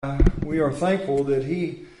We are thankful that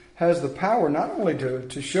He has the power not only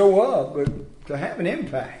to show up, but to have an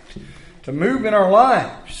impact, to move in our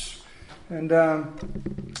lives. And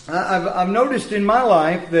I've noticed in my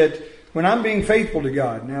life that when I'm being faithful to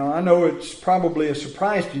God, now I know it's probably a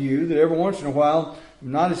surprise to you that every once in a while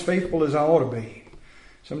I'm not as faithful as I ought to be.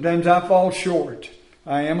 Sometimes I fall short.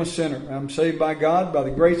 I am a sinner. I'm saved by God, by the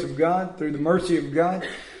grace of God, through the mercy of God.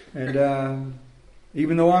 And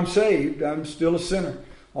even though I'm saved, I'm still a sinner.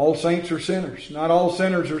 All saints are sinners. Not all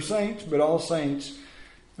sinners are saints, but all saints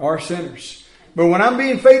are sinners. But when I'm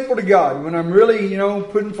being faithful to God, when I'm really,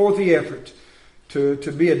 putting forth the effort to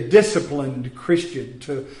be a disciplined Christian,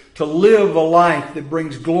 to live a life that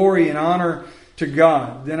brings glory and honor to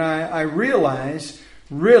God, then I realize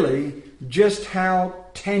really just how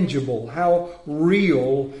tangible, how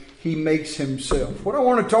real He makes Himself. What I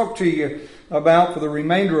want to talk to you about for the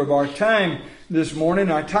remainder of our time this morning,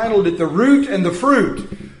 I titled it The Root and the Fruit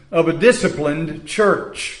of a Disciplined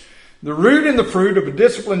Church. The root and the fruit of a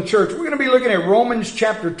disciplined church. We're going to be looking at Romans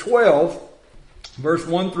chapter 12, verse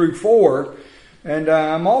 1 through 4. And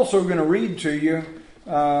I'm also going to read to you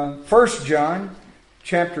 1 John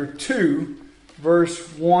chapter 2,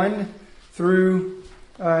 verse 1 through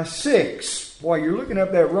 6. While you're looking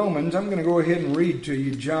up that Romans, I'm going to go ahead and read to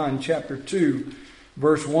you John chapter 2,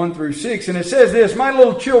 verse 1 through 6. And it says this, My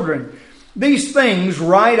little children, these things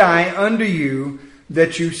write I unto you,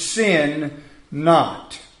 that you sin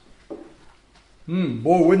not.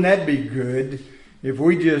 Boy, wouldn't that be good if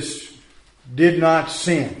we just did not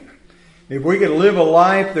sin. If we could live a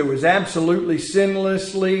life that was absolutely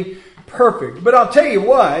sinlessly perfect. But I'll tell you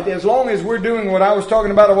what, as long as we're doing what I was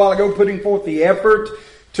talking about a while ago, putting forth the effort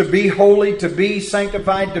to be holy, to be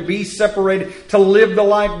sanctified, to be separated, to live the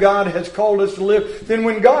life God has called us to live, then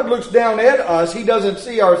when God looks down at us, He doesn't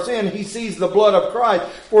see our sin, He sees the blood of Christ.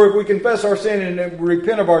 For if we confess our sin and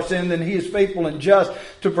repent of our sin, then He is faithful and just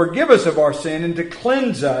to forgive us of our sin and to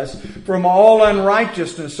cleanse us from all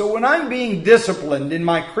unrighteousness. So when I'm being disciplined in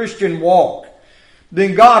my Christian walk,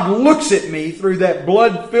 then God looks at me through that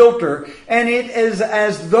blood filter, and it is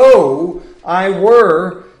as though I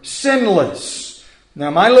were sinless. Now,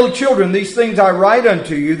 my little children, these things I write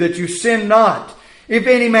unto you, that you sin not. If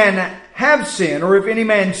any man have sinned, or if any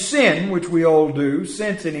man sin, which we all do,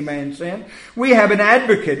 since any man sin, we have an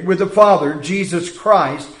advocate with the Father, Jesus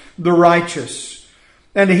Christ, the righteous.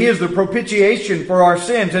 And He is the propitiation for our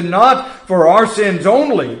sins, and not for our sins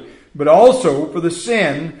only, but also for the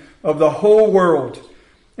sin of the whole world.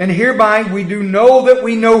 And hereby we do know that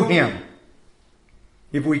we know Him,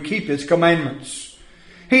 if we keep His commandments.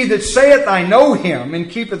 He that saith, I know Him, and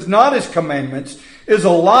keepeth not His commandments, is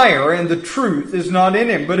a liar, and the truth is not in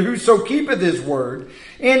him. But whoso keepeth His word,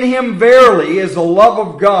 in him verily is the love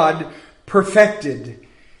of God perfected.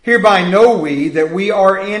 Hereby know we that we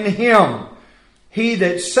are in Him. He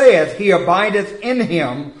that saith he abideth in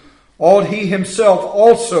Him, ought he himself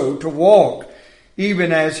also to walk,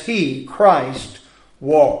 even as He, Christ,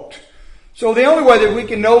 walked. So the only way that we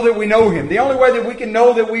can know that we know Him, the only way that we can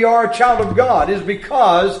know that we are a child of God, is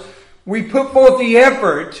because we put forth the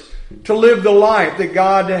effort to live the life that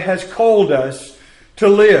God has called us to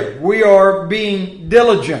live. We are being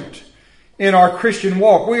diligent in our Christian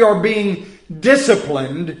walk. We are being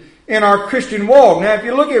disciplined in our Christian walk. Now, if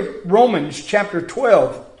you look at Romans chapter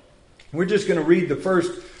 12, we're just going to read the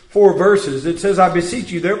first 4 verses. It says, I beseech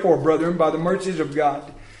you, therefore, brethren, by the mercies of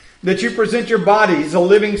God, that you present your bodies a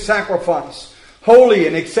living sacrifice, holy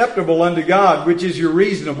and acceptable unto God, which is your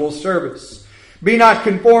reasonable service. Be not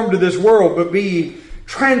conformed to this world, but be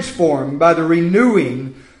transformed by the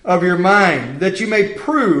renewing of your mind, that you may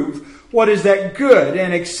prove what is that good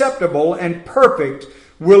and acceptable and perfect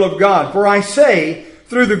will of God. For I say,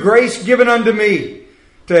 through the grace given unto me,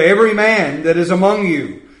 to every man that is among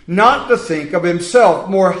you, not to think of himself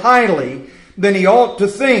more highly than he ought to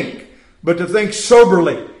think, but to think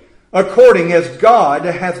soberly, according as God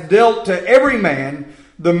hath dealt to every man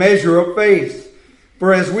the measure of faith.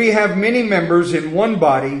 For as we have many members in one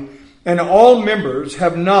body, and all members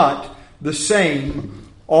have not the same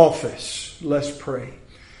office. Let's pray.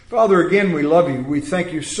 Father, again, we love you. We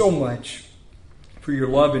thank you so much for your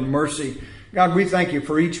love and mercy. God, we thank you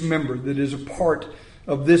for each member that is a part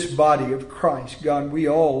of this body of Christ. God, we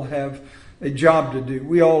all have a job to do.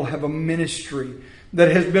 We all have a ministry that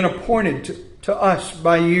has been appointed to us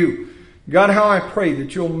by you. God, how I pray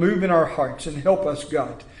that you'll move in our hearts and help us,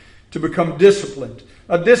 God, to become disciplined.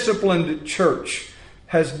 A disciplined church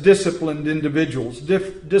has disciplined individuals,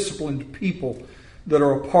 disciplined people that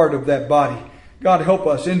are a part of that body. God, help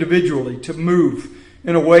us individually to move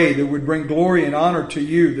in a way that would bring glory and honor to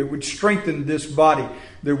you, that would strengthen this body,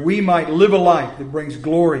 that we might live a life that brings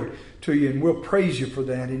glory to you. And we'll praise you for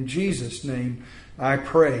that. In Jesus' name I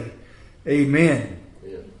pray. Amen.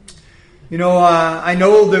 Yeah. You know, I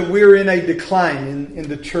know that we're in a decline in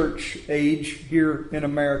the church age here in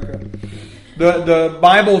America. The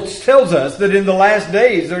Bible tells us that in the last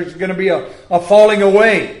days there's going to be a falling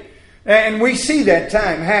away. And we see that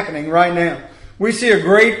time happening right now. We see a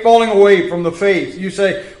great falling away from the faith. You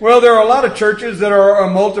say, well, there are a lot of churches that are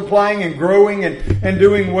multiplying and growing and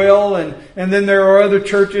doing well. And then there are other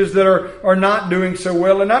churches that are not doing so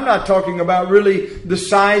well. And I'm not talking about really the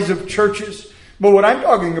size of churches. But what I'm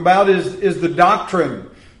talking about is the doctrine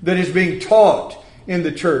that is being taught in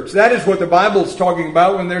the church. That is what the Bible's talking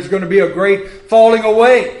about when there's going to be a great falling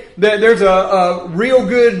away. There's a real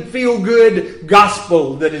good, feel-good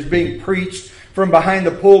gospel that is being preached from behind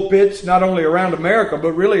the pulpits, not only around America,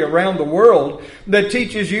 but really around the world, that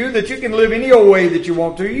teaches you that you can live any old way that you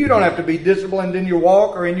want to. You don't have to be disciplined in your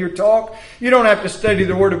walk or in your talk. You don't have to study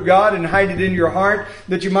the Word of God and hide it in your heart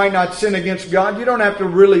that you might not sin against God. You don't have to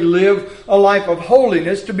really live a life of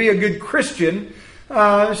holiness to be a good Christian.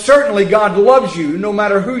 Certainly God loves you no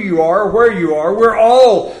matter who you are or where you are. We're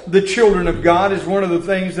all the children of God is one of the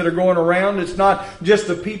things that are going around. It's not just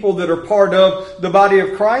the people that are part of the body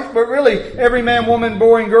of Christ, but really every man, woman,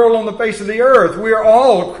 boy, and girl on the face of the earth. We are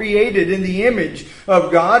all created in the image of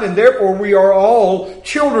God, and therefore we are all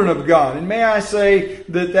children of God. And may I say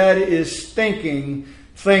that is stinking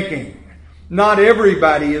thinking. Not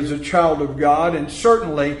everybody is a child of God, and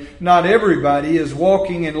certainly not everybody is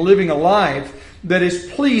walking and living a life that is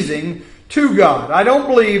pleasing to God. I don't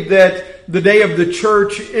believe that the day of the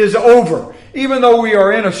church is over. Even though we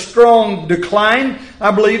are in a strong decline, I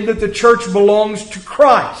believe that the church belongs to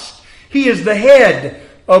Christ. He is the head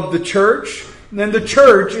of the church, and the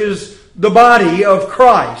church is the body of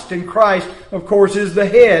Christ. And Christ, of course, is the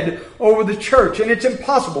head over the church. And it's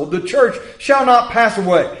impossible. The church shall not pass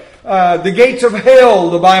away. The gates of hell,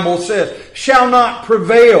 the Bible says, shall not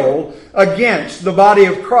prevail against the body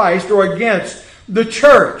of Christ or against the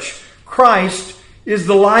church. Christ is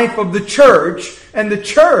the life of the church, and the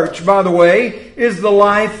church, by the way, is the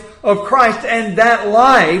life of Christ, and that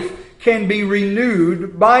life can be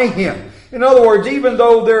renewed by Him. In other words, even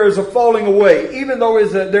though there is a falling away, even though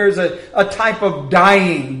there's a type of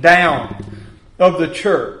dying down of the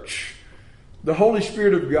church, the Holy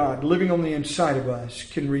Spirit of God living on the inside of us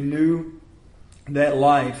can renew that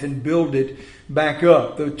life and build it back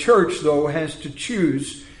up. The church, though, has to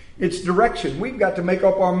choose its direction. We've got to make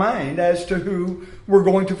up our mind as to who we're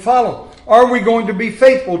going to follow. Are we going to be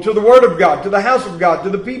faithful to the Word of God, to the house of God,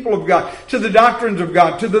 to the people of God, to the doctrines of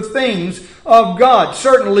God, to the things of God?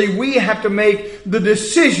 Certainly we have to make the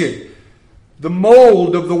decision. The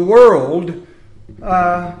mold of the world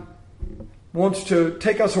wants to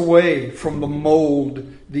take us away from the mold,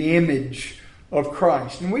 the image of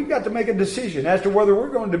Christ. And we've got to make a decision as to whether we're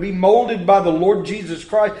going to be molded by the Lord Jesus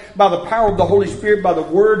Christ, by the power of the Holy Spirit, by the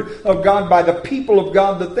Word of God, by the people of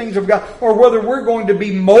God, the things of God, or whether we're going to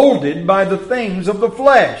be molded by the things of the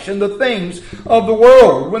flesh and the things of the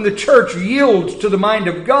world. When the church yields to the mind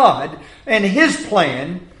of God and His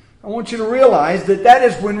plan, I want you to realize that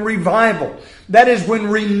is when revival, that is when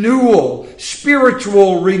renewal,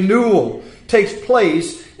 spiritual renewal takes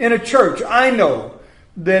place in a church. I know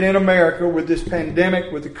that in America, with this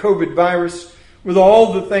pandemic, with the COVID virus, with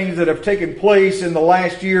all the things that have taken place in the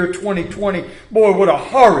last year, 2020, boy, what a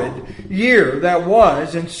horrid year that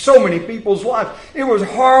was in so many people's lives. It was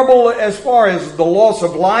horrible as far as the loss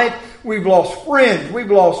of life. We've lost friends.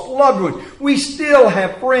 We've lost loved ones. We still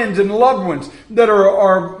have friends and loved ones that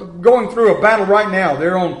are going through a battle right now.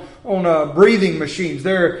 They're on breathing machines.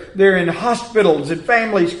 They're in hospitals, and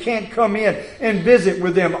families can't come in and visit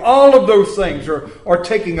with them. All of those things are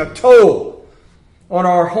taking a toll on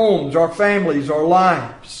our homes, our families, our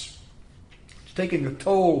lives. It's taking a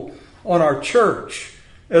toll on our church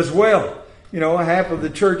as well. You know, half of the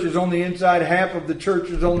church is on the inside, half of the church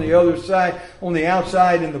is on the other side, on the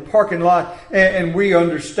outside in the parking lot. And we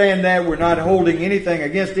understand that. We're not holding anything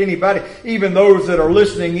against anybody, even those that are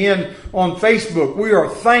listening in on Facebook. We are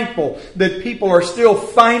thankful that people are still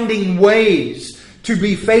finding ways to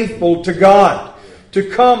be faithful to God, to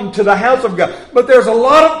come to the house of God. But there's a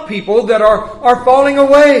lot of people that are falling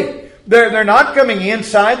away. They're not coming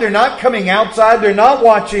inside. They're not coming outside. They're not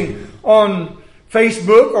watching on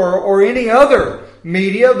Facebook or any other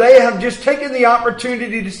media. They have just taken the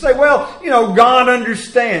opportunity to say, well, you know, God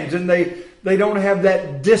understands. And they don't have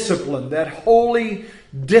that discipline, that holy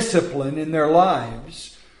discipline in their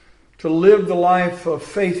lives to live the life of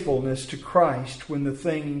faithfulness to Christ when the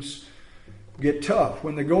things get tough,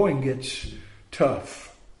 when the going gets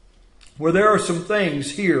tough. Well, there are some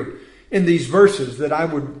things here in these verses that I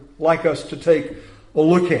would like us to take a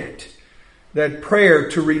look at. That prayer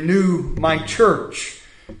to renew my church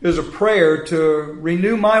is a prayer to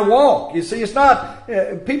renew my walk. You see, it's not,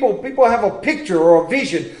 people have a picture or a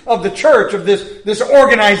vision of the church, of this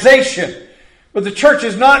organization. But the church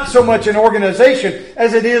is not so much an organization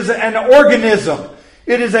as it is an organism.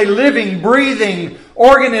 It is a living, breathing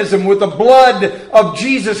organism with the blood of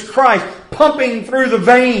Jesus Christ pumping through the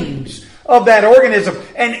veins of that organism.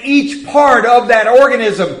 And each part of that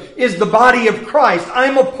organism is the body of Christ.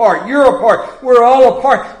 I'm a part. You're a part. We're all a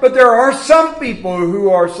part. But there are some people who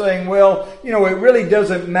are saying, well, it really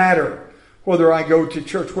doesn't matter whether I go to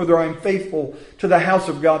church, whether I'm faithful to the house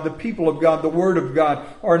of God, the people of God, the Word of God,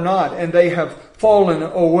 or not. And they have fallen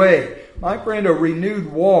away. My friend, a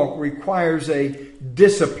renewed walk requires a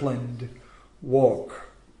disciplined walk.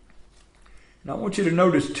 And I want you to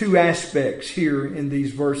notice two aspects here in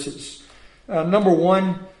these verses. Number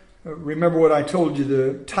one, remember what I told you,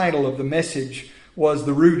 the title of the message was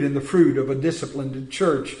The Root and the Fruit of a Disciplined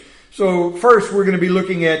Church. So first we're going to be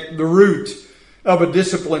looking at the root of a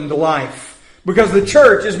disciplined life. Because the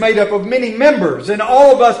church is made up of many members, and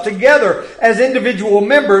all of us together as individual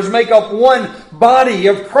members make up one body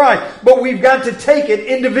of Christ. But we've got to take it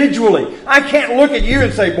individually. I can't look at you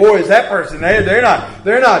and say, boy, is that person, they're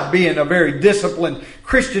not being a very disciplined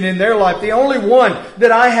Christian in their life. The only one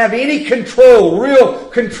that I have any real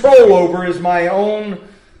control over is my own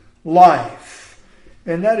life.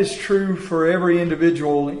 And that is true for every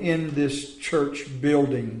individual in this church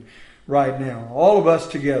building right now. All of us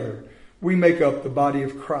together, we make up the body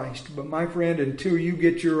of Christ. But my friend, until you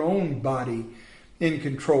get your own body in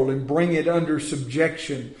control and bring it under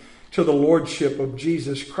subjection to the lordship of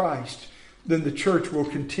Jesus Christ, then the church will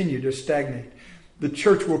continue to stagnate. The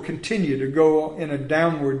church will continue to go in a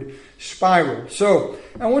downward spiral. So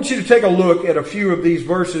I want you to take a look at a few of these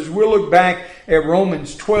verses. We'll look back at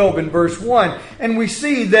Romans 12 and verse 1. And we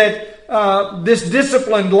see that this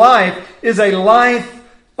disciplined life is a life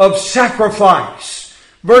of sacrifice.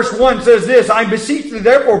 Verse 1 says this, I beseech thee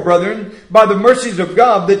therefore, brethren, by the mercies of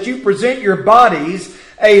God, that you present your bodies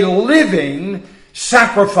a living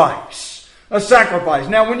sacrifice. A sacrifice.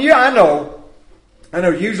 Now, I know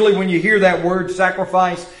usually when you hear that word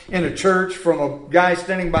sacrifice in a church from a guy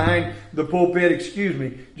standing behind the pulpit, excuse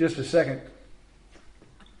me, just a second,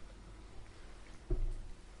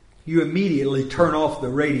 you immediately turn off the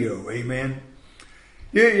radio, amen?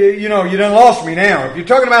 You done lost me now. If you're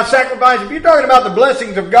talking about sacrifice, if you're talking about the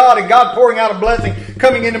blessings of God and God pouring out a blessing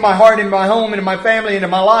coming into my heart, into my home, into my family, into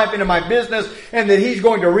my life, into my business, and that He's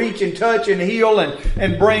going to reach and touch and heal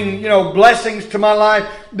and bring, blessings to my life,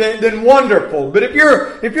 then wonderful. But if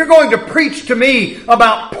you're going to preach to me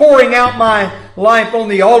about pouring out my life on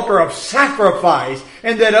the altar of sacrifice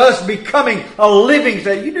and that us becoming a living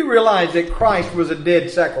sacrifice, you do realize that Christ was a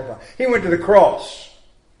dead sacrifice. He went to the cross.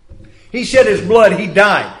 He shed His blood. He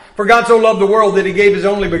died. For God so loved the world that He gave His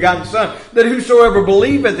only begotten Son, that whosoever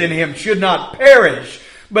believeth in Him should not perish,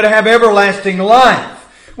 but have everlasting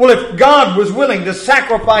life. Well, if God was willing to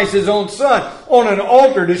sacrifice His own Son on an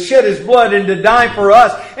altar to shed His blood and to die for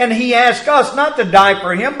us, and He asked us not to die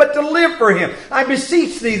for Him, but to live for Him. I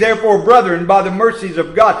beseech thee, therefore, brethren, by the mercies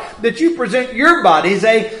of God, that you present your bodies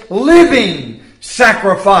a living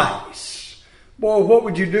sacrifice. Boy, what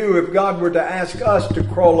would you do if God were to ask us to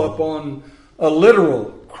crawl up on a literal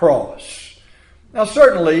cross? Now,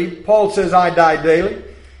 certainly, Paul says, I die daily,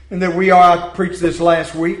 and that I preached this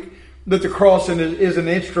last week, that the cross is an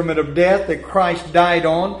instrument of death that Christ died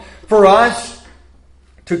on. For us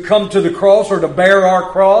to come to the cross or to bear our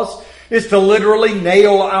cross is to literally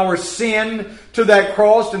nail our sin to that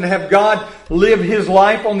cross and have God live His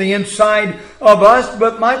life on the inside of us.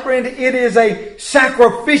 But my friend, it is a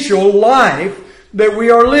sacrificial life that we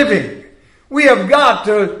are living. We have got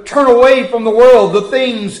to turn away from the world, the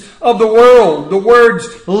things of the world. The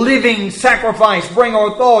words living sacrifice bring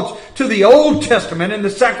our thoughts to the Old Testament and the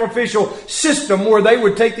sacrificial system where they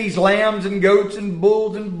would take these lambs and goats and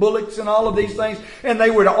bulls and bullocks and all of these things and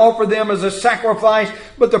they would offer them as a sacrifice.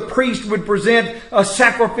 But the priest would present a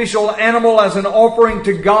sacrificial animal as an offering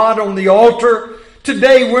to God on the altar.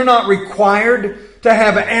 Today we're not required to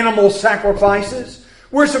have animal sacrifices.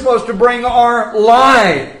 We're supposed to bring our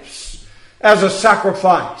lives as a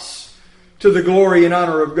sacrifice to the glory and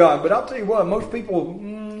honor of God. But I'll tell you what, most people,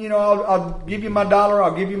 I'll give you my dollar,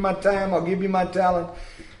 I'll give you my time, I'll give you my talent,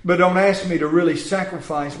 but don't ask me to really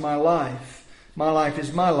sacrifice my life. My life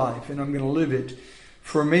is my life, and I'm going to live it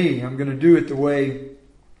for me. I'm going to do it the way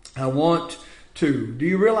I want to. Do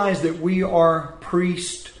you realize that we are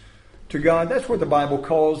priests to God. That's what the Bible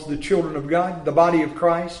calls the children of God, the body of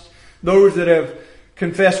Christ. Those that have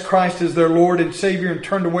confessed Christ as their Lord and Savior and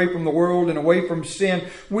turned away from the world and away from sin.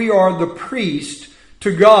 We are the priest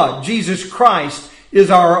to God. Jesus Christ is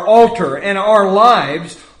our altar, and our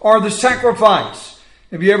lives are the sacrifice.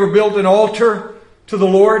 Have you ever built an altar to the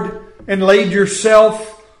Lord and laid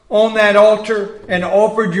yourself on that altar and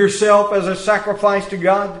offered yourself as a sacrifice to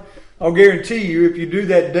God? I'll guarantee you, if you do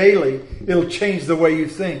that daily, it'll change the way you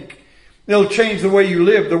think. It'll change the way you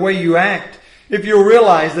live, the way you act. If you'll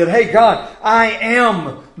realize that, hey God, I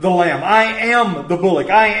am the lamb. I am the bullock.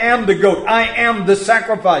 I am the goat. I am the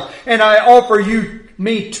sacrifice. And I offer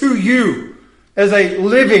me to you as a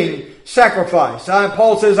living sacrifice.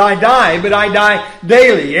 Paul says, I die, but I die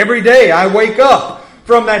daily. Every day I wake up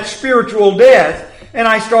from that spiritual death and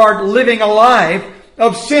I start living a life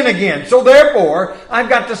of sin again. So therefore, I've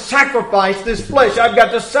got to sacrifice this flesh. I've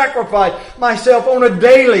got to sacrifice myself on a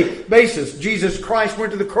daily basis. Jesus Christ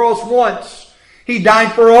went to the cross once. He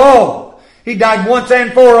died for all. He died once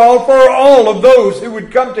and for all of those who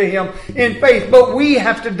would come to Him in faith. But we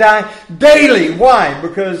have to die daily. Why?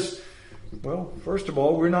 Because, well, first of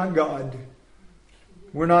all, we're not God.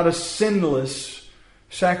 We're not a sinless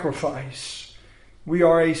sacrifice. We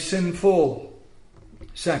are a sinful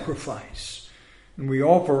sacrifice. And we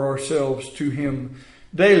offer ourselves to Him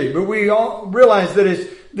daily. But we all realize that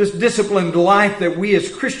it's this disciplined life that we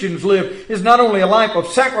as Christians live is not only a life of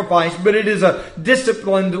sacrifice, but it is a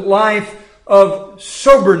disciplined life of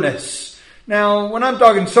soberness. Now, when I'm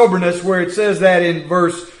talking soberness, where it says that in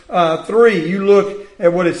verse 3, you look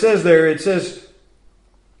at what it says there. It says,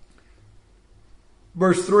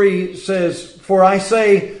 verse 3 says, For I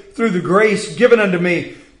say through the grace given unto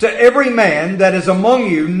me, to every man that is among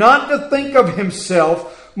you, not to think of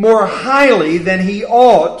himself more highly than he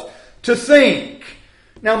ought to think.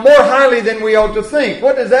 Now, more highly than we ought to think.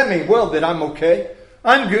 What does that mean? Well, that I'm okay.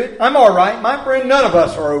 I'm good. I'm all right. My friend, none of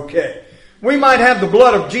us are okay. We might have the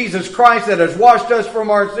blood of Jesus Christ that has washed us from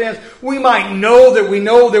our sins. We might know that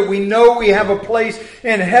we have a place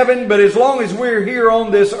in heaven. But as long as we're here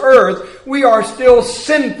on this earth, we are still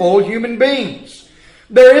sinful human beings.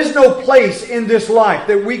 There is no place in this life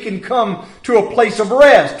that we can come to a place of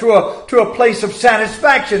rest, to a place of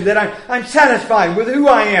satisfaction, that I'm satisfied with who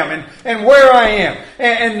I am and where I am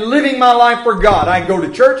and living my life for God. I go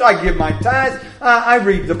to church, I give my tithes, I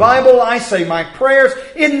read the Bible, I say my prayers.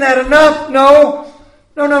 Isn't that enough? No,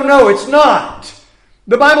 it's not.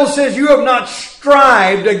 The Bible says you have not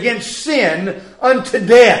strived against sin unto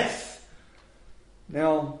death.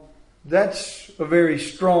 Now, that's a very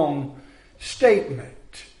strong statement.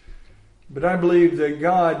 But I believe that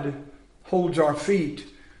God holds our feet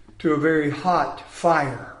to a very hot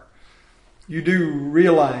fire. You do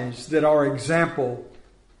realize that our example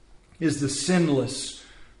is the sinless,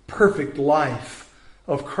 perfect life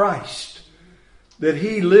of Christ. That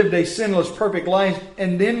He lived a sinless, perfect life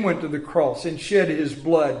and then went to the cross and shed His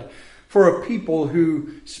blood for a people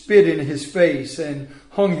who spit in His face and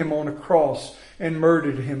hung Him on a cross and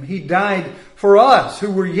murdered Him. He died for us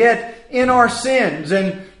who were yet in our sins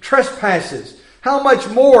and trespasses. How much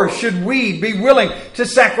more should we be willing to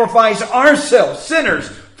sacrifice ourselves, sinners,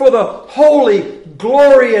 for the holy,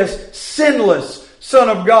 glorious, sinless Son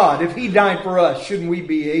of God? If He died for us, shouldn't we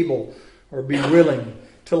be able or be willing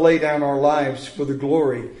to lay down our lives for the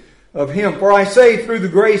glory of Him? For I say, through the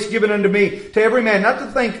grace given unto me, to every man not to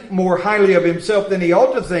think more highly of himself than he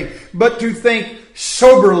ought to think, but to think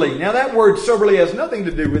soberly. Now that word soberly has nothing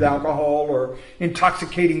to do with alcohol or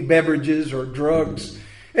intoxicating beverages or drugs.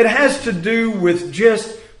 It has to do with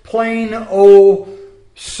just plain old,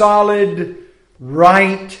 solid,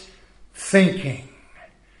 right thinking.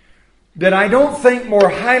 That I don't think more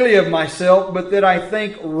highly of myself, but that I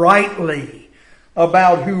think rightly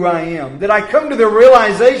about who I am. That I come to the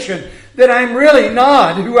realization that I'm really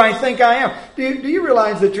not who I think I am. Do you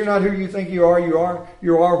realize that you're not who you think you are?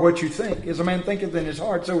 You are what you think. As a man thinketh in his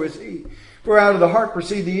heart, so is he. For out of the heart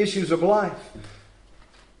proceed the issues of life.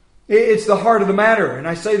 It's the heart of the matter. And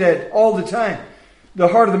I say that all the time. The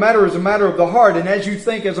heart of the matter is a matter of the heart. And as you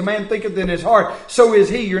think, as a man thinketh in his heart, so is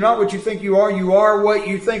he. You're not what you think you are. You are what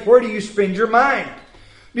you think. Where do you spend your mind?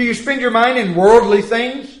 Do you spend your mind in worldly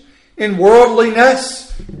things? In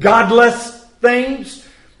worldliness? Godless things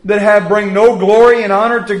that bring no glory and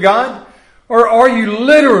honor to God? Or are you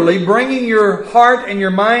literally bringing your heart and your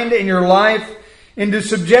mind and your life into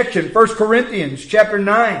subjection? 1 Corinthians chapter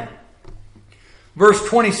 9. Verse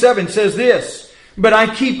 27 says this, but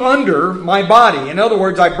I keep under my body. In other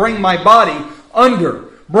words, I bring my body under,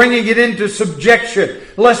 bringing it into subjection,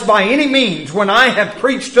 lest by any means, when I have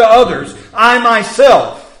preached to others, I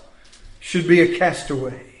myself should be a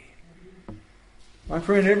castaway. My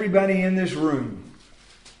friend, everybody in this room,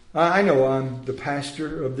 I know I'm the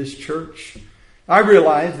pastor of this church. I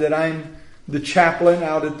realize that I'm the chaplain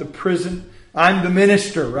out at the prison. I'm the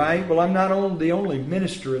minister, right? Well, I'm not the only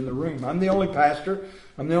minister in the room. I'm the only pastor.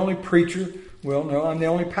 I'm the only preacher. Well, no, I'm the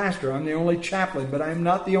only pastor. I'm the only chaplain, but I'm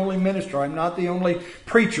not the only minister. I'm not the only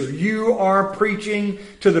preacher. You are preaching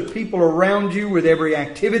to the people around you with every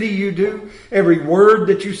activity you do, every word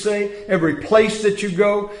that you say, every place that you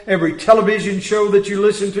go, every television show that you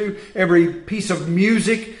listen to, every piece of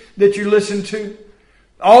music that you listen to.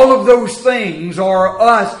 All of those things are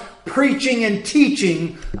us preaching and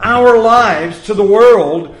teaching our lives to the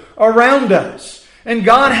world around us. And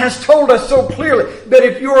God has told us so clearly that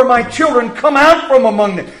if you are my children, come out from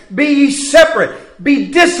among them. Be ye separate.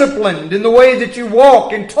 Be disciplined in the way that you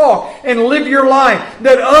walk and talk and live your life.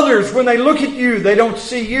 That others, when they look at you, they don't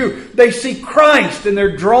see you. They see Christ and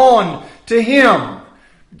they're drawn to Him.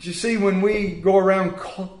 But you see, when we go around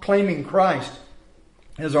claiming Christ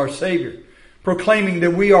as our Savior, proclaiming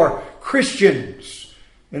that we are Christians,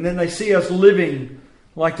 and then they see us living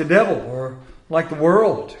like the devil or like the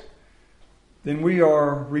world, then we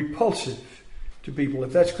are repulsive to people.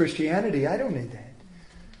 If that's Christianity, I don't need that.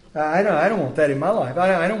 I don't want that in my life.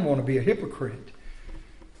 I don't want to be a hypocrite.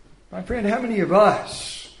 My friend, how many of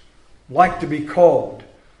us like to be called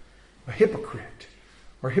a hypocrite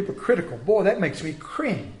or hypocritical? Boy, that makes me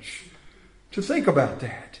cringe to think about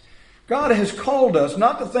that. God has called us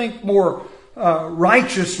not to think more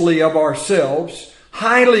righteously of ourselves,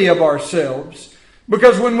 highly of ourselves,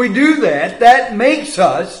 because when we do that, that makes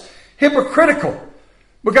us hypocritical.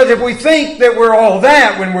 Because if we think that we're all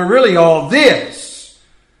that when we're really all this,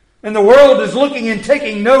 and the world is looking and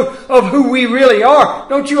taking note of who we really are,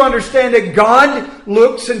 don't you understand that God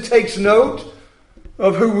looks and takes note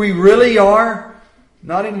of who we really are?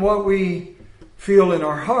 Not in what we feel in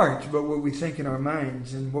our hearts, but what we think in our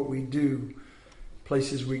minds and what we do,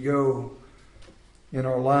 places we go in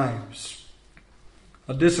our lives.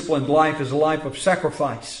 A disciplined life is a life of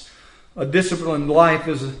sacrifice. A disciplined life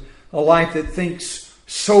is a life that thinks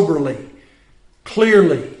soberly,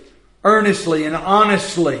 clearly, earnestly, and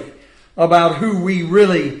honestly about who we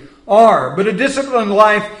really are. But a disciplined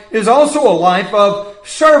life is also a life of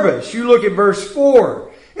service. You look at verse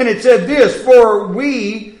 4, and it said this, "For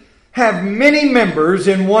we have many members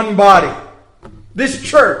in one body." This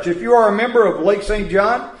church, if you are a member of Lake St.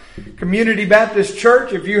 John Community Baptist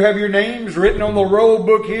Church, if you have your names written on the roll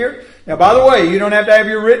book here. Now, by the way, you don't have to have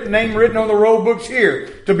your name written on the roll books here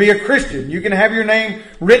to be a Christian. You can have your name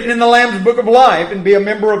written in the Lamb's Book of Life and be a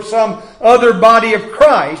member of some other body of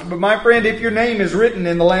Christ. But my friend, if your name is written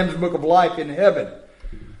in the Lamb's Book of Life in heaven,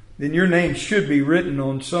 then your name should be written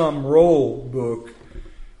on some roll book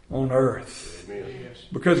on earth. Amen.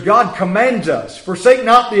 Because God commands us, "Forsake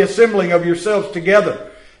not the assembling of yourselves together,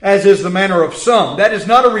 as is the manner of some." That is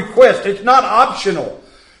not a request. It's not optional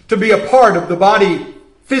to be a part of the body,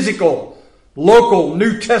 physical, local,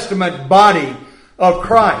 New Testament body of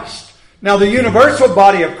Christ. Now, the universal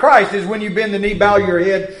body of Christ is when you bend the knee, bow your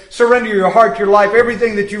head, surrender your heart, your life,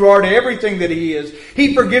 everything that you are to everything that He is.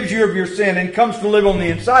 He forgives you of your sin and comes to live on the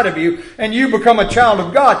inside of you, and you become a child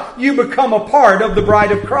of God. You become a part of the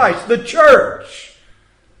bride of Christ, the church.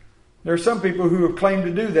 There are some people who have claimed to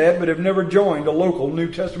do that, but have never joined a local New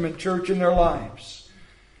Testament church in their lives.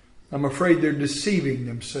 I'm afraid they're deceiving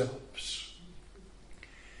themselves.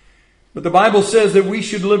 But the Bible says that we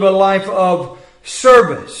should live a life of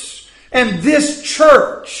service. And this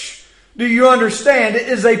church, do you understand,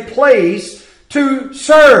 is a place to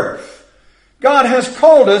serve. God has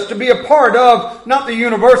called us to be a part of not the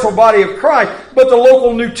universal body of Christ, but the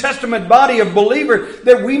local New Testament body of believers,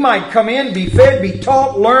 that we might come in, be fed, be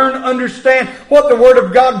taught, learn, understand what the Word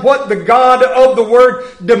of God, what the God of the Word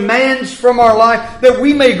demands from our life, that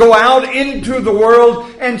we may go out into the world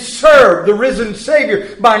and serve the risen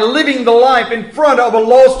Savior by living the life in front of a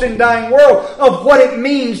lost and dying world of what it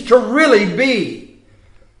means to really be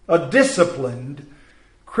a disciplined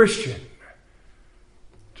Christian.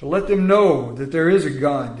 To let them know that there is a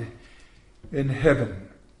God in heaven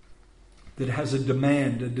that has a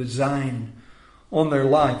demand, a design on their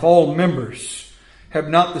life. All members have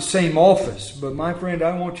not the same office, but my friend,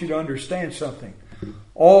 I want you to understand something.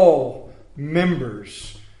 All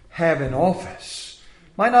members have an office.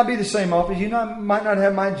 Might not be the same office. You might not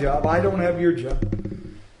have my job. I don't have your job.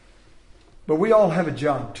 But we all have a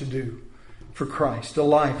job to do for Christ, a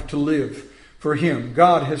life to live for Him.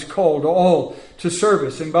 God has called all to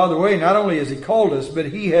service. And by the way, not only has He called us, but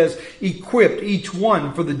He has equipped each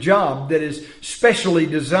one for the job that is specially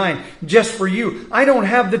designed just for you. I don't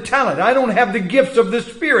have the talent. I don't have the gifts of the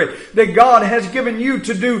Spirit that God has given you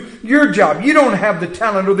to do your job. You don't have the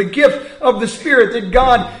talent or the gift of the Spirit that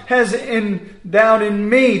God has endowed in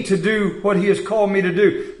me to do what He has called me to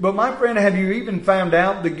do. But my friend, have you even found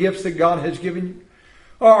out the gifts that God has given you?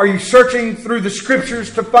 Or are you searching through the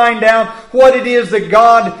Scriptures to find out what it is that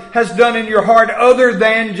God has done in your heart other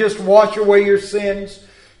than just wash away your sins,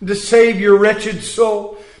 to save your wretched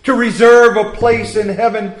soul, to reserve a place in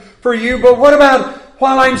heaven for you? But what about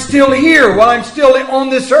while I'm still here, while I'm still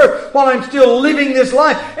on this earth, while I'm still living this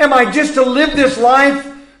life? Am I just to live this life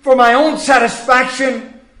for my own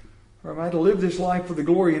satisfaction? Or am I to live this life for the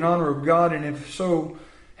glory and honor of God? And if so,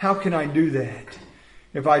 how can I do that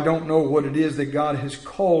if I don't know what it is that God has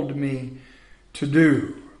called me to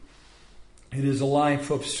do? It is a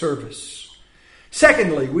life of service.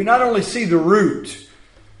 Secondly, we not only see the root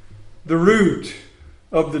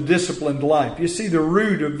of the disciplined life. You see, the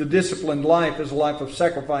root of the disciplined life is a life of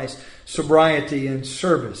sacrifice, sobriety, and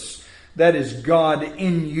service. That is God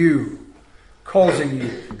in you, causing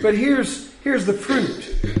you. But here's the fruit.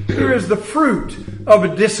 Here is the fruit of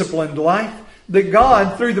a disciplined life that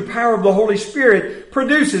God, through the power of the Holy Spirit,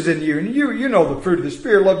 produces in you. And you know the fruit of the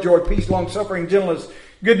Spirit: love, joy, peace, long-suffering, gentleness,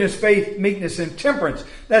 goodness, faith, meekness, and temperance.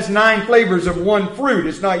 That's 9 flavors of one fruit.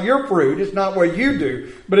 It's not your fruit. It's not what you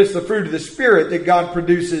do. But it's the fruit of the Spirit that God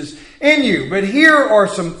produces in you. But here are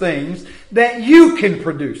some things that you can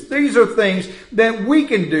produce. These are things that we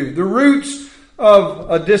can do. The roots of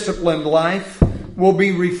a disciplined life will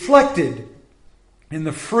be reflected in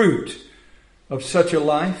the fruit of such a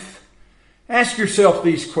life. Ask yourself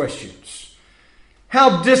these questions.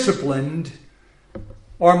 How disciplined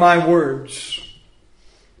are my words?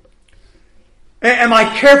 Am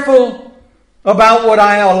I careful about what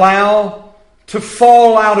I allow to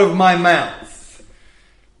fall out of my mouth?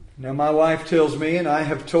 Now, my wife tells me, and I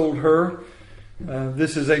have told her,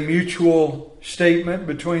 this is a mutual statement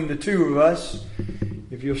between the two of us: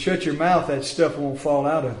 if you'll shut your mouth, that stuff won't fall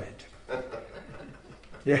out of it.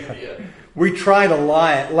 Yeah. We try to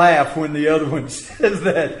laugh when the other one says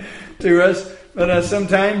that to us, but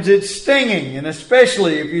sometimes it's stinging, and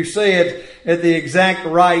especially if you say it at the exact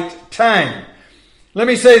right time. Let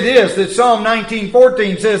me say this, that Psalm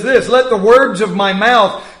 19:14 says this: let the words of my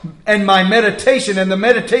mouth and my meditation and the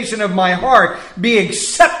meditation of my heart be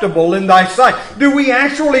acceptable in thy sight. Do we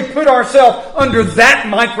actually put ourselves under that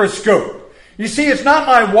microscope? You see, it's not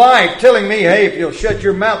my wife telling me, hey, if you'll shut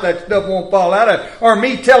your mouth, that stuff won't fall out of it, or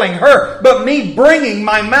me telling her, but me bringing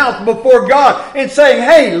my mouth before God and saying,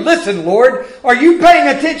 hey, listen, Lord, are you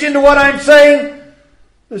paying attention to what I'm saying?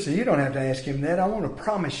 Listen, you don't have to ask Him that. I want to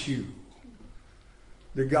promise you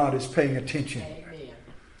that God is paying attention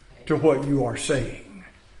to what you are saying.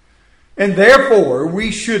 And therefore,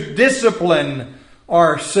 we should discipline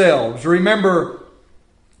ourselves. Remember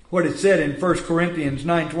what it said in 1 Corinthians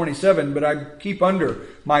 9:27, but I keep under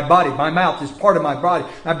my body. My mouth is part of my body.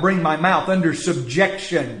 I bring my mouth under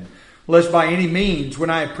subjection, lest by any means, when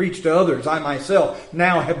I preach to others, I myself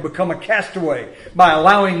now have become a castaway by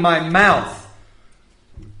allowing my mouth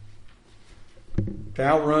to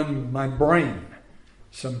outrun my brain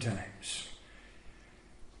sometimes.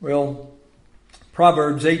 Well,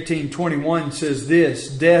 Proverbs 18:21 says this: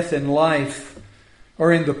 death and life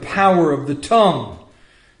are in the power of the tongue.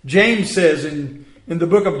 James says in the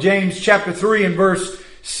book of James chapter 3 and verse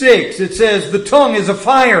 6, it says, the tongue is a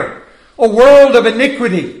fire, a world of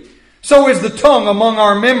iniquity. So is the tongue among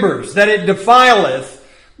our members, that it defileth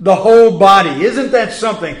the whole body. Isn't that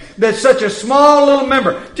something? That such a small little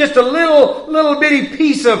member, just a little bitty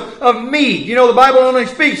piece of meat. You know, the Bible only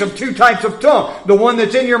speaks of 2 types of tongue. The one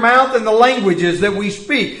that's in your mouth and the languages that we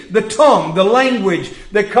speak. The tongue, the language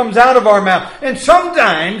that comes out of our mouth. And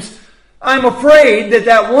sometimes I'm afraid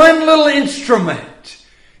that one little instrument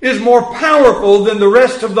is more powerful than the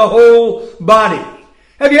rest of the whole body.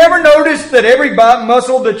 Have you ever noticed that every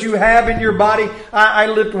muscle that you have in your body, I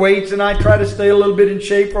lift weights and I try to stay a little bit in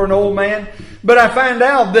shape for an old man, but I find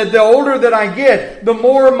out that the older that I get, the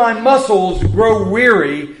more my muscles grow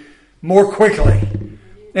weary more quickly.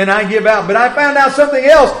 And I give out. But I found out something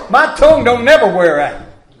else. My tongue don't never wear out.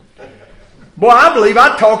 Boy, I believe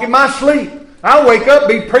I talk in my sleep. I wake up,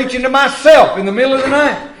 be preaching to myself in the middle of the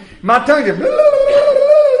night. My tongue just...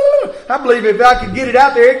 I believe if I could get it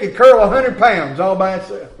out there, it could curl 100 pounds all by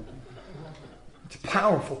itself. It's a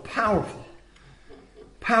powerful, powerful,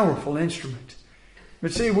 powerful instrument.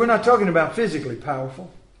 But see, we're not talking about physically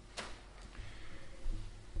powerful.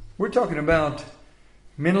 We're talking about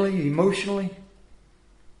mentally, emotionally.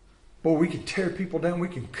 Boy, we can tear people down. We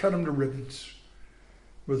can cut them to ribbons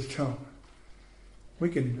with the tongue. We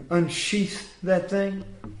can unsheath that thing,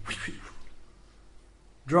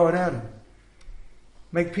 draw it out and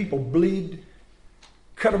make people bleed,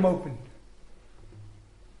 cut them open.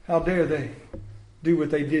 How dare they do what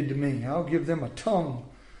they did to me? I'll give them a tongue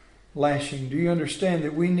lashing. Do you understand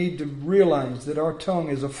that we need to realize that our tongue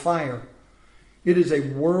is a fire? It is a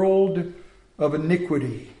world of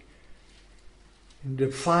iniquity. And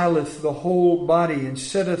defileth the whole body, and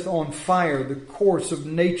setteth on fire the course of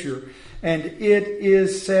nature, and it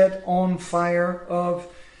is set on fire of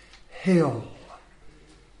hell.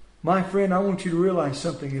 My friend, I want you to realize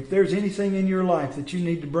something. If there's anything in your life that you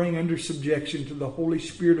need to bring under subjection to the Holy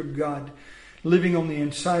Spirit of God living on the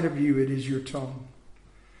inside of you, it is your tongue.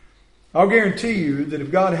 I'll guarantee you that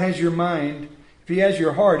if God has your mind, if He has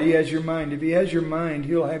your heart, He has your mind. If He has your mind,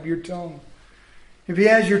 He'll have your tongue. If He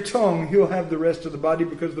has your tongue, He'll have the rest of the body,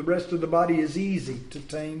 because the rest of the body is easy to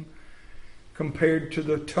tame compared to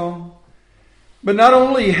the tongue. But not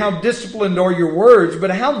only how disciplined are your words,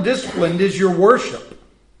 but how disciplined is your worship.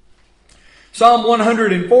 Psalm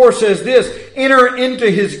 104 says this: enter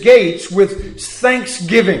into His gates with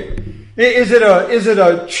thanksgiving. Is it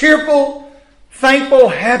a cheerful, thankful,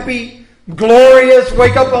 happy, glorious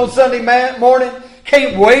wake up on Sunday morning?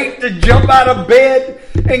 Can't wait to jump out of bed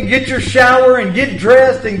and get your shower and get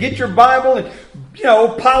dressed and get your Bible and,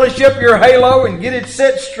 polish up your halo and get it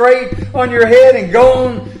set straight on your head and go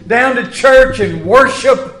on down to church and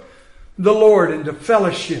worship the Lord and to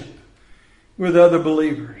fellowship with other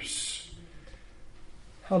believers.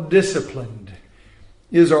 How disciplined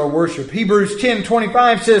is our worship. Hebrews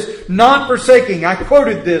 10:25 says, not forsaking. I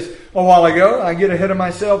quoted this a while ago. I get ahead of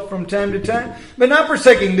myself from time to time. But not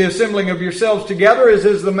forsaking the assembling of yourselves together, as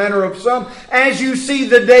is the manner of some, as you see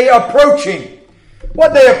the day approaching.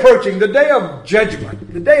 What day approaching? The day of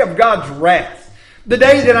judgment. The day of God's wrath. The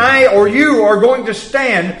day that I or you are going to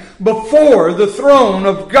stand before the throne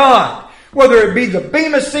of God. Whether it be the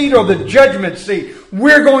bema seat or the judgment seat,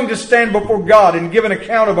 we're going to stand before God and give an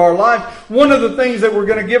account of our life. One of the things that we're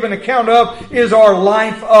going to give an account of is our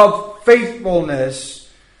life of faithfulness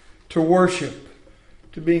to worship,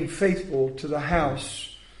 to being faithful to the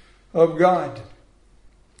house of God.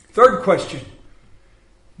 Third question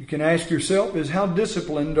you can ask yourself is, how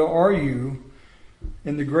disciplined are you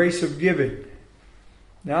in the grace of giving?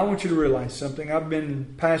 Now I want you to realize something. I've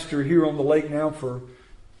been pastor here on the lake now for a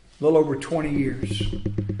little over 20 years.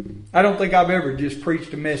 I don't think I've ever just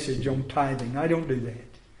preached a message on tithing. I don't do that.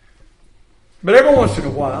 But every once in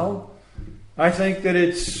a while, I think that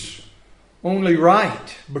it's only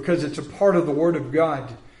right, because it's a part of the Word of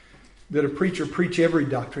God, that a preacher preach every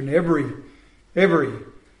doctrine, every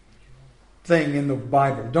thing in the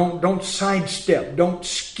Bible. Don't sidestep, don't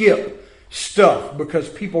skip stuff because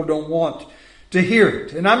people don't want to hear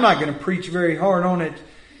it. And I'm not going to preach very hard on it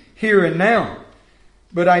here and now.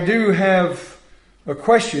 But I do have a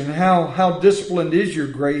question. How disciplined is your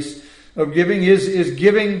grace of giving? Is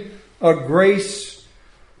giving a grace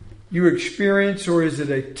you experience, or is it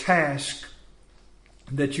a task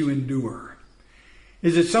that you endure?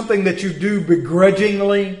 Is it something that you do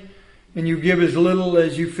begrudgingly and you give as little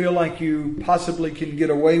as you feel like you possibly can get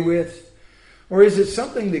away with? Or is it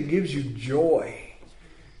something that gives you joy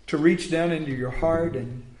to reach down into your heart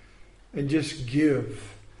and just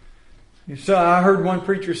give? So I heard one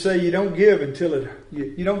preacher say, you don't give until it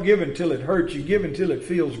hurts. You give until it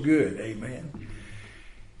feels good. Amen.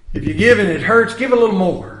 If you give and it hurts, give a little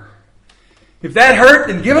more. If that hurt,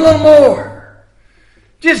 then give a little more.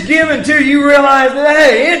 Just give until you realize that,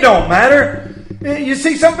 hey, it don't matter. You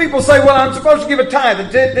see, some people say, well, I'm supposed to give a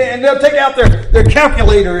tithe. And they'll take out their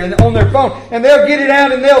calculator on their phone. And they'll get it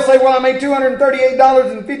out and they'll say, well, I made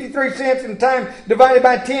 $238.53 in time divided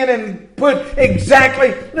by 10 and put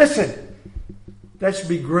exactly. Listen, that's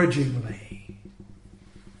begrudgingly.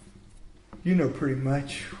 You know pretty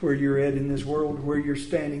much where you're at in this world, where your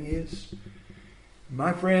standing is.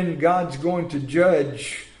 My friend, God's going to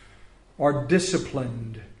judge our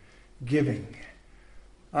disciplined giving.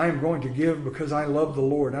 I am going to give because I love the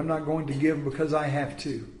Lord. I'm not going to give because I have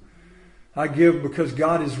to. I give because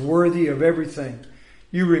God is worthy of everything.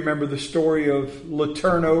 You remember the story of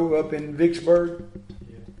Letourneau up in Vicksburg?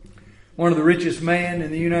 One of the richest men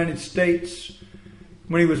in the United States.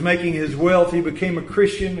 When he was making his wealth, he became a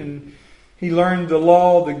Christian and he learned the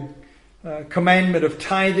law, the commandment of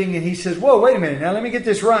tithing. And he says, whoa, wait a minute. Now let me get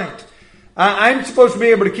this right. I'm supposed to be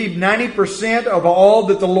able to keep 90% of all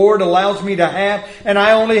that the Lord allows me to have, and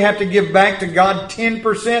I only have to give back to God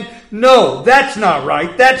 10%? No, that's not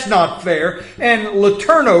right. That's not fair. And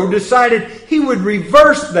Letourneau decided he would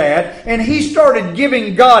reverse that, and he started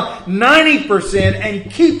giving God 90% and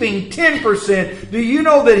keeping 10%. Do you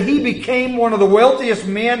know that he became one of the wealthiest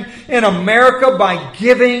men in America by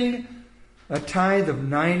giving a tithe of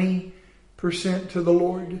 90% to the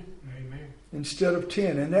Lord? Instead of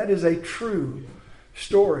 10, and that is a true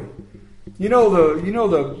story. You know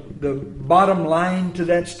the bottom line to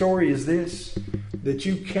that story is this: that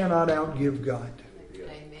you cannot outgive God.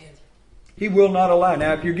 Amen. He will not allow.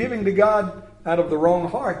 Now, if you're giving to God out of the wrong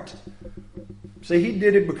heart, see, he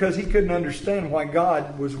did it because he couldn't understand why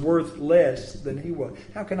God was worth less than he was.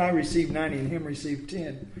 How can I receive 90 and him receive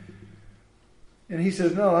 10? And he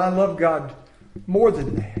says, no, I love God more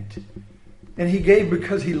than that. And he gave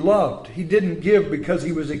because he loved. He didn't give because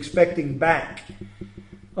he was expecting back.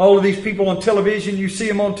 All of these people on television, you see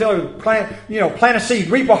them on television, plant a seed,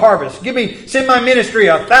 reap a harvest. Send my ministry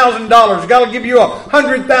 $1,000. God will give you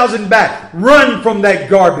 100,000 back. Run from that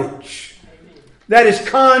garbage. That is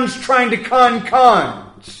cons trying to con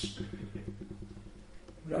cons.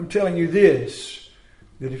 But I'm telling you this,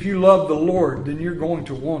 that if you love the Lord, then you're going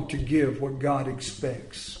to want to give what God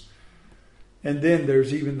expects. And then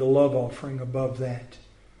there's even the love offering above that.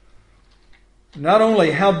 Not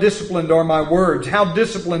only how disciplined are my words, how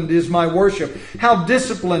disciplined is my worship, how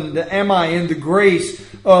disciplined am I in the grace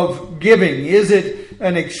of giving? Is it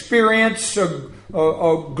an experience, a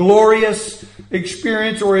glorious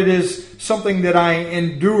experience, or it is something that I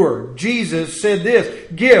endure? Jesus said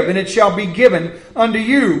this, give and it shall be given unto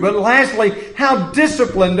you. But lastly, how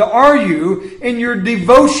disciplined are you in your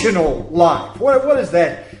devotional life? What is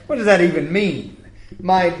that? What does that even mean?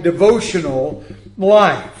 My devotional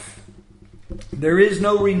life. There is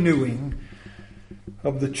no renewing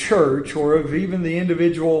of the church or of even the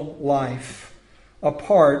individual life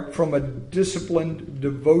apart from a disciplined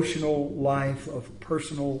devotional life of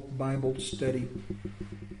personal Bible study.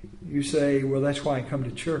 You say, well, that's why I come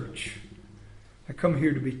to church. I come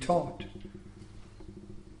here to be taught.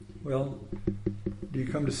 Well, do you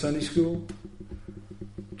come to Sunday school,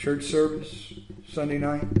 church service, Sunday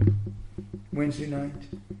night, Wednesday night?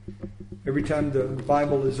 Every time the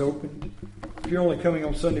Bible is opened. If you're only coming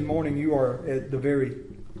on Sunday morning, you are at the very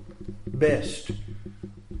best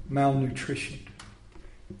malnutrition.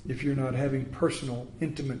 If you're not having personal,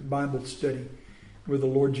 intimate Bible study with the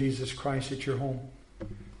Lord Jesus Christ at your home.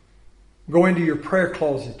 Go into your prayer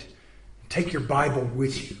closet. Take your Bible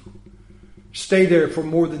with you. Stay there for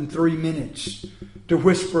more than 3 minutes to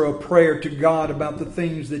whisper a prayer to God about the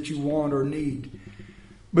things that you want or need.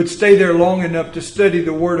 But stay there long enough to study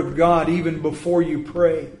the Word of God even before you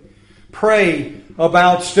pray. Pray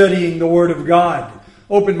about studying the Word of God.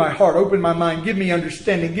 Open my heart, open my mind, give me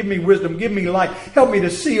understanding, give me wisdom, give me light. Help me to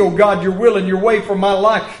see, oh God, your will and your way for my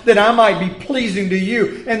life, that I might be pleasing to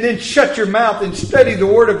you. And then shut your mouth and study the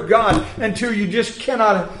Word of God until you just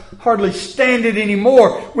cannot hardly stand it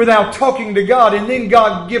anymore without talking to God. And then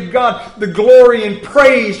give God the glory and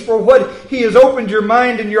praise for what He has opened your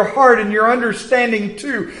mind and your heart and your understanding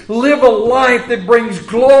to. Live a life that brings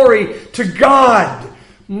glory to God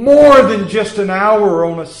more than just an hour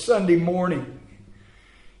on a Sunday morning.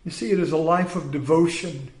 You see, it is a life of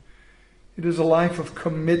devotion. It is a life of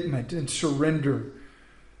commitment and surrender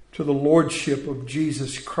to the Lordship of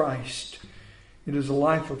Jesus Christ. It is a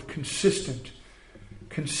life of consistent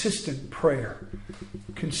prayer,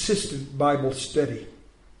 consistent Bible study.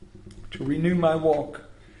 To renew my walk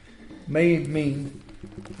may mean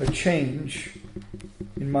a change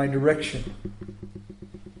in my direction.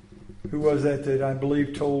 Who was that I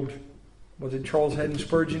believe told, was it Charles Haddon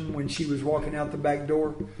Spurgeon, when she was walking out the back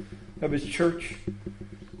door of his church?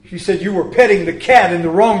 She said, "You were petting the cat in the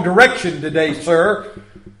wrong direction today, sir."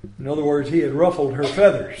 In other words, he had ruffled her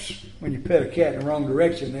feathers. When you pet a cat in the wrong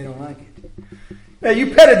direction, they don't like it. "Now, you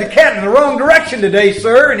petted the cat in the wrong direction today,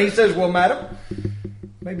 sir." And he says, "Well, madam,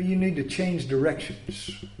 maybe you need to change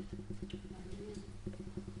directions."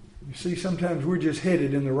 You see, sometimes we're just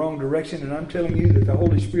headed in the wrong direction, and I'm telling you that the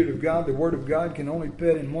Holy Spirit of God, the Word of God, can only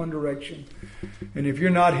pet in one direction. And if you're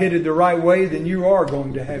not headed the right way, then you are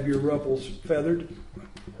going to have your ruffles feathered.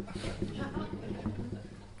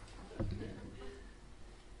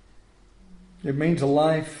 It means a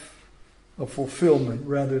life of fulfillment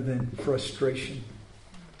rather than frustration.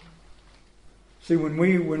 See, when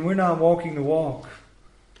we're not walking the walk,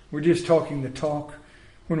 we're just talking the talk.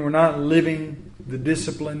 When we're not living the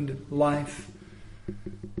disciplined life,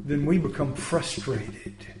 then we become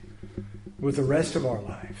frustrated with the rest of our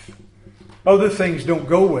life. Other things don't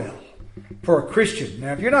go well. for a Christian.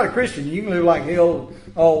 Now, if you're not a Christian, you can live like hell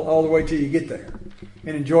all the way till you get there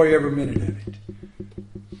and enjoy every minute of it.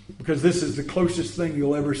 Because this is the closest thing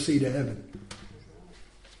you'll ever see to heaven.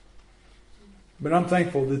 But I'm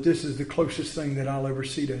thankful that this is the closest thing that I'll ever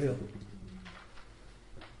see to hell.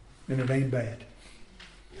 And it ain't bad.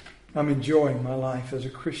 I'm enjoying my life as a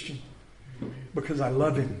Christian because I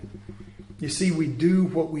love Him. You see, we do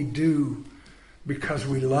what we do because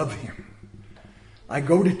we love Him. I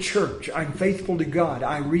go to church. I'm faithful to God.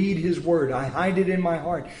 I read His Word. I hide it in my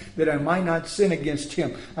heart that I might not sin against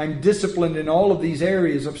Him. I'm disciplined in all of these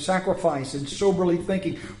areas of sacrifice and soberly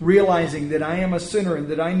thinking, realizing that I am a sinner and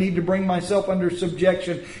that I need to bring myself under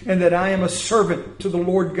subjection and that I am a servant to the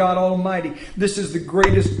Lord God Almighty. This is the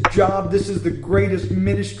greatest job. This is the greatest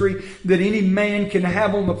ministry that any man can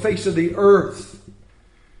have on the face of the earth.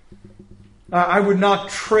 I would not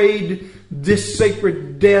trade this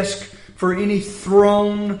sacred desk for any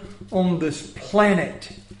throne on this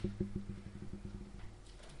planet.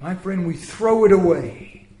 My friend, we throw it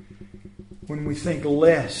away when we think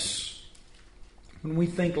less. When we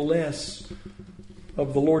think less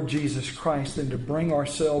of the Lord Jesus Christ than to bring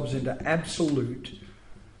ourselves into absolute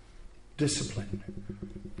discipline,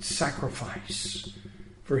 sacrifice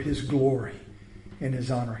for His glory and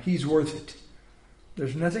His honor. He's worth it.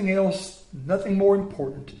 There's nothing else, nothing more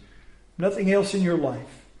important, nothing else in your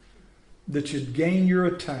life that should gain your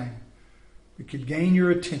time, that could gain your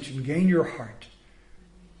attention, gain your heart,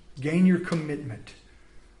 gain your commitment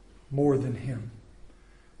more than Him.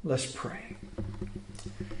 Let's pray.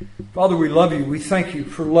 Father, we love You. We thank You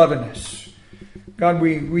for loving us. God,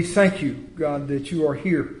 we thank You, God, that You are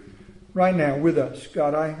here right now with us.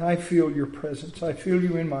 God, I feel Your presence. I feel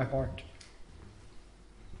You in my heart.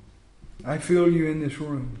 I feel You in this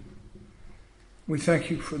room. We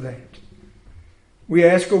thank You for that. We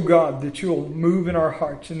ask, oh God, that You'll move in our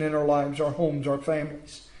hearts and in our lives, our homes, our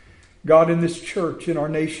families. God, in this church, in our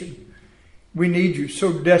nation, we need You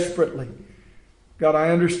so desperately. God,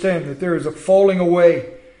 I understand that there is a falling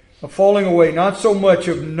away, not so much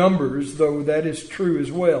of numbers, though that is true as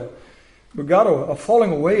well. But God, a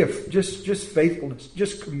falling away of just faithfulness,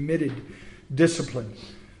 just committed discipline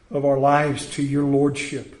of our lives to Your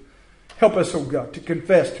Lordship. Help us, oh God, to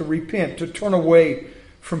confess, to repent, to turn away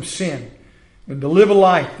from sin, and to live a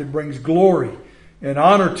life that brings glory and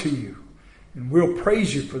honor to You. And we'll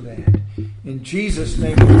praise You for that. In Jesus'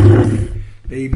 name we pray. Amen.